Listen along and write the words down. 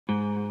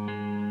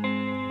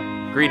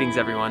Greetings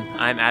everyone,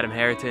 I'm Adam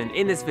Haritan.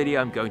 In this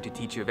video I'm going to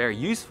teach you a very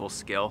useful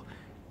skill,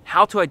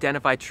 how to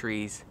identify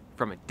trees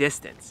from a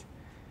distance.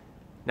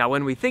 Now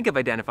when we think of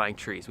identifying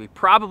trees, we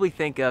probably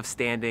think of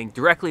standing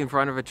directly in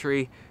front of a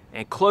tree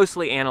and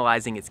closely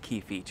analyzing its key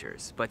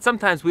features. But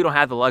sometimes we don't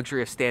have the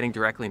luxury of standing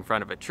directly in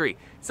front of a tree.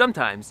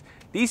 Sometimes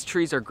these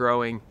trees are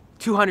growing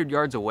 200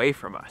 yards away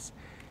from us.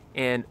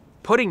 And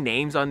putting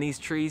names on these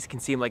trees can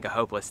seem like a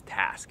hopeless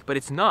task, but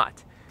it's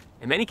not.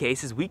 In many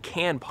cases, we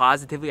can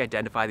positively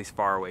identify these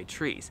faraway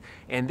trees.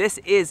 And this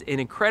is an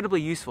incredibly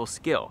useful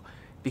skill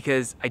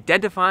because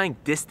identifying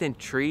distant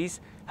trees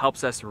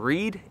helps us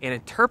read and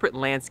interpret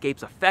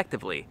landscapes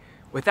effectively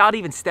without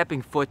even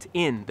stepping foot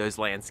in those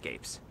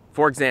landscapes.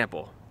 For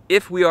example,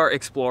 if we are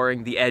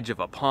exploring the edge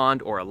of a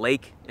pond or a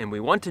lake and we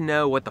want to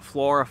know what the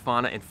flora,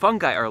 fauna, and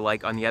fungi are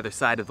like on the other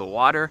side of the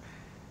water,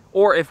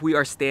 or if we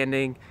are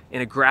standing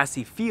in a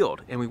grassy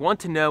field and we want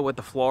to know what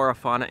the flora,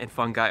 fauna, and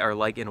fungi are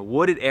like in a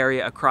wooded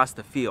area across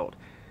the field,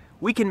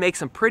 we can make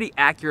some pretty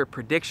accurate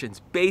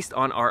predictions based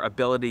on our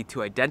ability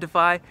to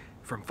identify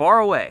from far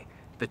away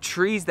the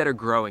trees that are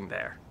growing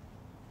there.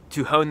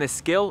 To hone this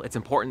skill, it's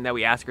important that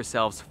we ask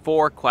ourselves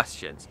 4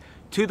 questions.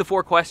 2 of the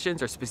 4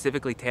 questions are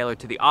specifically tailored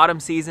to the autumn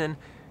season,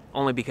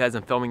 only because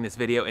I'm filming this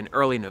video in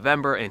early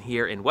November, and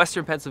here in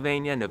Western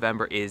Pennsylvania,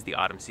 November is the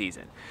autumn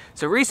season.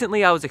 So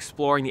recently I was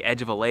exploring the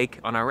edge of a lake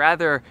on a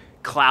rather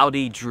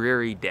cloudy,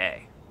 dreary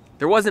day.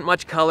 There wasn't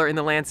much color in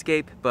the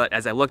landscape, but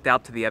as I looked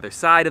out to the other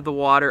side of the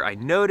water, I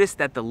noticed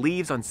that the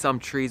leaves on some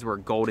trees were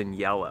golden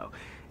yellow.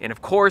 And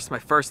of course, my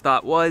first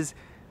thought was,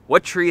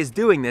 what tree is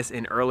doing this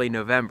in early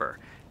November?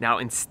 Now,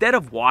 instead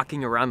of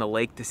walking around the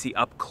lake to see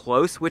up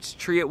close which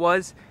tree it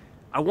was,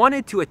 I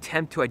wanted to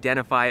attempt to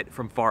identify it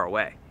from far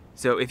away.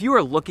 So if you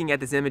are looking at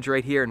this image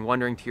right here and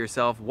wondering to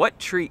yourself, what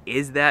tree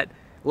is that?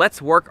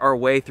 Let's work our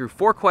way through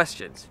 4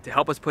 questions to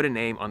help us put a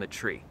name on the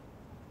tree.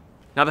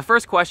 Now the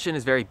first question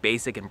is very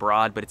basic and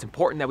broad, but it's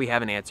important that we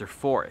have an answer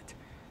for it.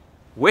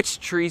 Which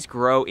trees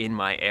grow in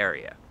my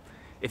area?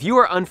 If you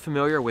are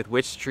unfamiliar with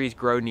which trees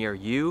grow near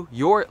you,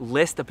 your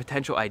list of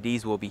potential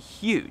IDs will be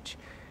huge.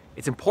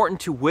 It's important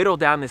to whittle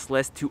down this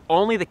list to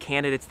only the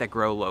candidates that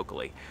grow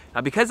locally.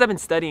 Now because I've been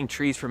studying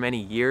trees for many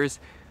years,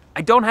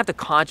 I don't have to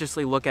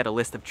consciously look at a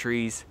list of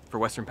trees for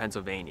Western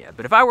Pennsylvania,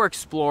 but if I were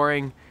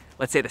exploring,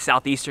 let's say, the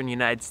southeastern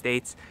United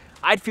States,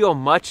 I'd feel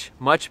much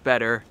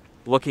better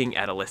looking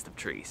at a list of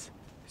trees.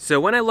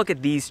 So when I look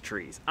at these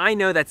trees, I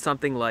know that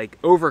something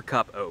like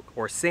overcup oak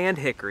or sand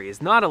hickory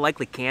is not a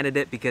likely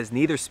candidate because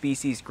neither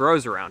species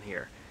grows around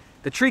here.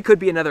 The tree could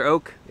be another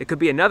oak, it could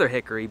be another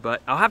hickory,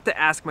 but I'll have to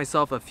ask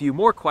myself a few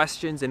more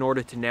questions in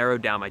order to narrow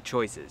down my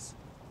choices.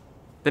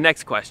 The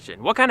next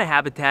question, what kind of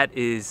habitat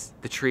is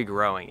the tree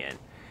growing in?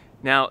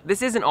 Now,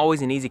 this isn't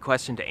always an easy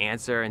question to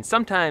answer, and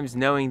sometimes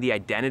knowing the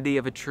identity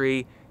of a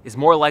tree is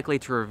more likely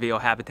to reveal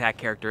habitat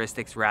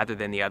characteristics rather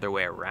than the other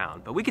way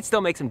around. But we could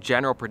still make some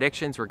general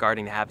predictions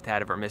regarding the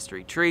habitat of our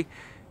mystery tree,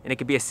 and it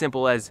could be as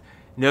simple as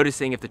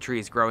noticing if the tree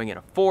is growing in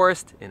a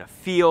forest, in a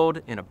field,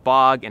 in a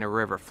bog, in a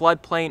river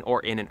floodplain, or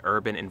in an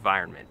urban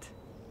environment.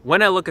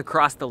 When I look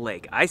across the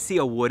lake, I see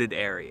a wooded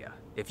area.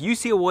 If you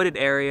see a wooded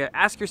area,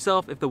 ask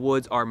yourself if the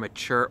woods are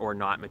mature or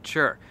not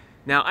mature.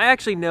 Now, I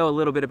actually know a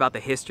little bit about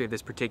the history of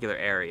this particular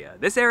area.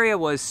 This area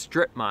was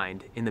strip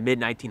mined in the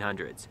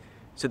mid-1900s.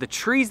 So the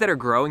trees that are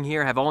growing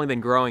here have only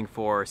been growing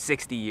for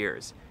 60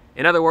 years.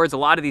 In other words, a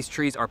lot of these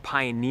trees are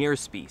pioneer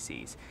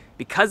species.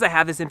 Because I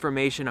have this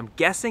information, I'm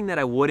guessing that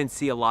I wouldn't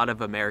see a lot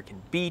of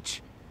American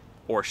beech,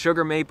 or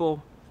sugar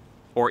maple,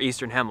 or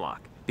eastern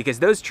hemlock, because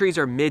those trees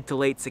are mid to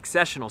late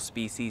successional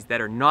species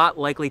that are not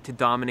likely to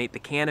dominate the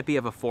canopy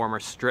of a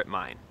former strip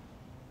mine.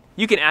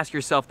 You can ask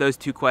yourself those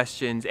 2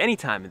 questions any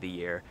time of the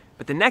year,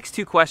 but the next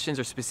 2 questions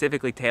are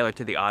specifically tailored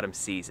to the autumn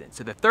season.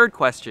 So the third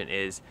question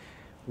is,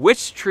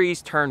 which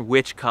trees turn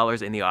which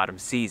colors in the autumn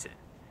season?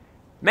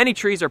 Many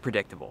trees are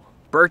predictable.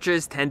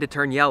 Birches tend to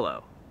turn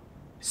yellow.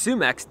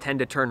 Sumacs tend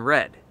to turn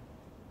red.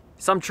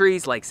 Some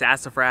trees like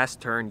sassafras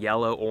turn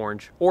yellow,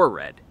 orange, or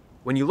red.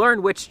 When you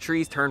learn which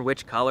trees turn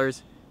which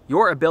colors,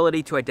 your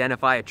ability to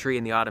identify a tree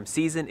in the autumn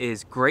season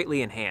is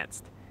greatly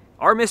enhanced.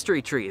 Our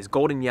mystery tree is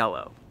golden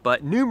yellow,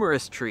 but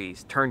numerous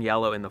trees turn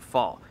yellow in the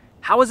fall.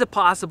 How is it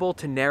possible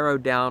to narrow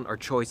down our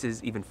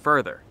choices even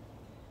further?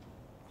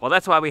 Well,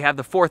 that's why we have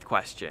the 4th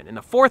question. And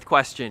the 4th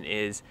question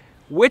is,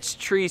 which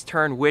trees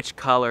turn which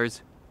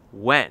colors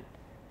when?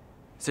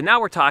 So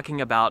now we're talking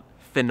about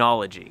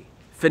phenology.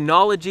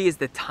 Phenology is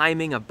the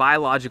timing of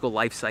biological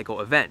life cycle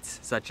events,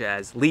 such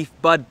as leaf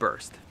bud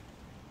burst,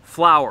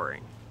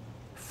 flowering,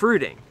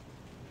 fruiting,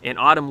 and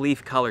autumn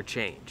leaf color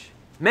change.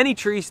 Many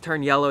trees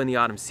turn yellow in the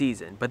autumn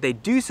season, but they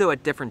do so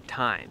at different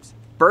times.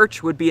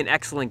 Birch would be an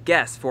excellent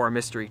guess for our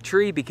mystery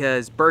tree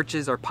because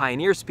birches are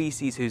pioneer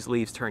species whose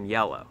leaves turn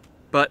yellow.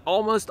 But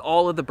almost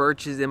all of the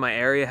birches in my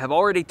area have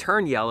already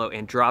turned yellow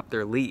and dropped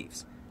their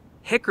leaves.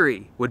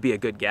 Hickory would be a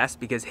good guess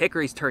because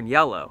hickories turn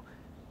yellow,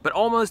 but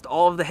almost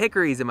all of the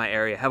hickories in my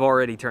area have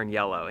already turned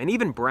yellow and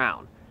even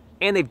brown,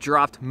 and they've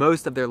dropped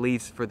most of their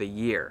leaves for the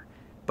year.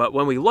 But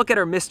when we look at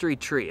our mystery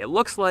tree, it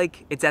looks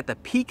like it's at the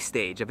peak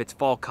stage of its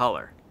fall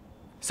color.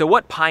 So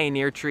what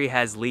pioneer tree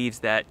has leaves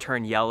that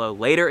turn yellow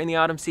later in the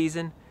autumn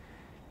season?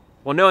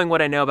 Well, knowing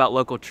what I know about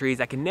local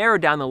trees, I can narrow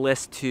down the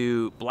list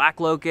to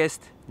black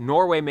locust,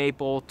 Norway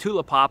maple,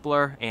 tulip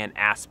poplar, and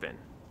aspen.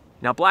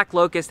 Now, black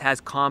locust has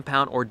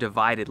compound or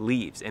divided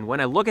leaves, and when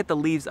I look at the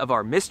leaves of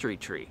our mystery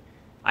tree,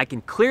 I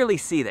can clearly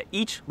see that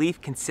each leaf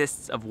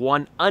consists of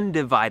one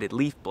undivided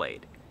leaf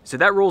blade. So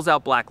that rules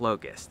out black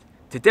locust.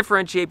 To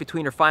differentiate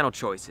between our final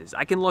choices,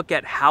 I can look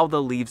at how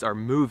the leaves are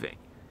moving.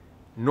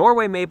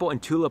 Norway maple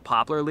and tulip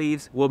poplar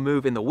leaves will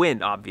move in the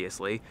wind,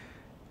 obviously,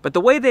 but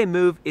the way they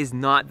move is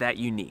not that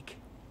unique.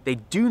 They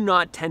do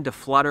not tend to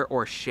flutter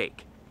or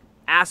shake.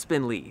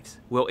 Aspen leaves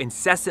will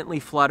incessantly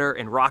flutter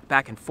and rock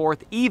back and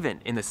forth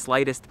even in the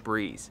slightest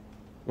breeze.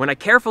 When I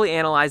carefully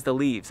analyze the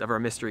leaves of our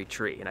mystery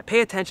tree and I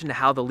pay attention to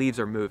how the leaves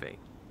are moving,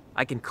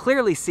 I can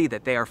clearly see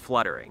that they are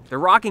fluttering. They're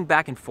rocking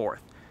back and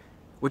forth,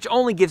 which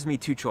only gives me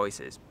two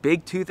choices: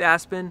 big-tooth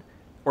aspen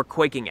or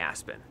quaking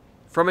aspen.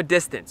 From a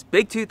distance,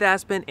 big-tooth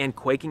aspen and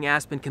quaking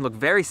aspen can look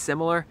very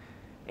similar,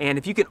 and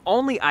if you can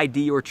only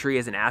ID your tree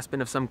as an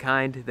aspen of some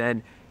kind,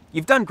 then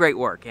you've done great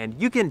work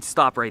and you can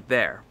stop right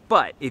there.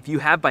 But if you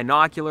have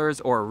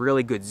binoculars or a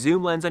really good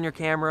zoom lens on your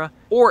camera,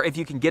 or if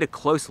you can get a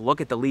close look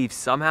at the leaves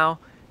somehow,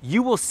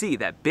 you will see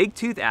that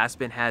big-tooth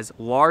aspen has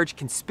large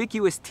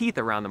conspicuous teeth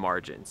around the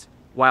margins,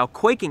 while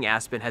quaking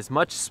aspen has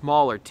much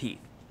smaller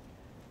teeth.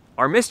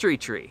 Our mystery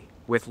tree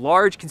with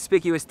large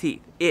conspicuous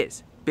teeth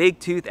is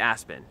big-tooth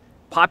aspen,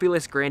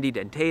 Populus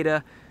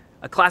grandidentata,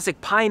 a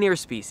classic pioneer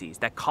species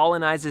that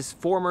colonizes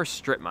former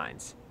strip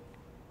mines.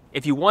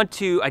 If you want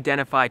to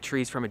identify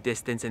trees from a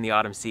distance in the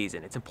autumn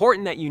season, it's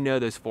important that you know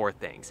those four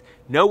things.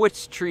 Know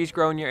which trees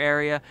grow in your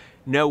area,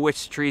 know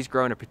which trees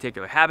grow in a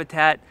particular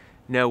habitat,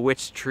 know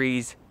which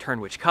trees turn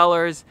which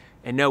colors,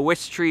 and know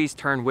which trees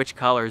turn which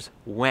colors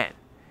when.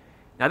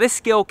 Now, this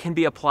skill can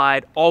be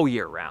applied all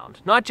year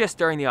round, not just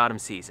during the autumn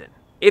season.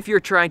 If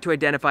you're trying to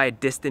identify a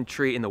distant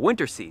tree in the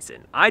winter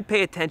season, I'd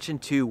pay attention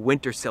to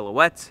winter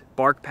silhouettes,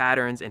 bark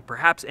patterns, and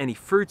perhaps any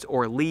fruits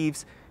or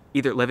leaves,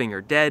 either living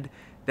or dead,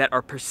 that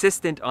are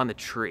persistent on the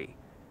tree.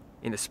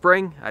 In the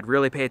spring, I'd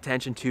really pay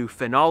attention to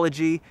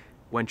phenology,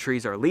 when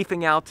trees are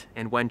leafing out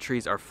and when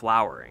trees are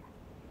flowering.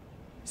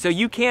 So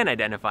you can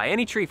identify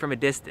any tree from a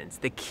distance.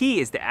 The key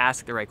is to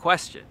ask the right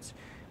questions.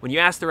 When you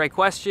ask the right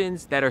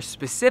questions that are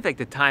specific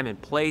to time and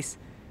place,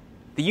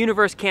 the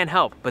universe can't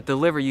help but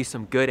deliver you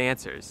some good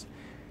answers.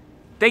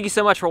 Thank you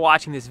so much for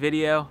watching this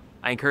video.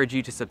 I encourage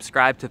you to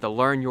subscribe to the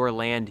Learn Your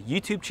Land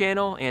YouTube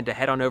channel and to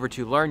head on over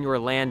to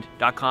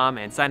learnyourland.com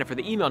and sign up for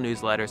the email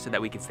newsletter so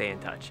that we can stay in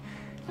touch.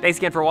 Thanks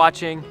again for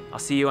watching. I'll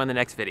see you on the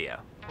next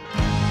video.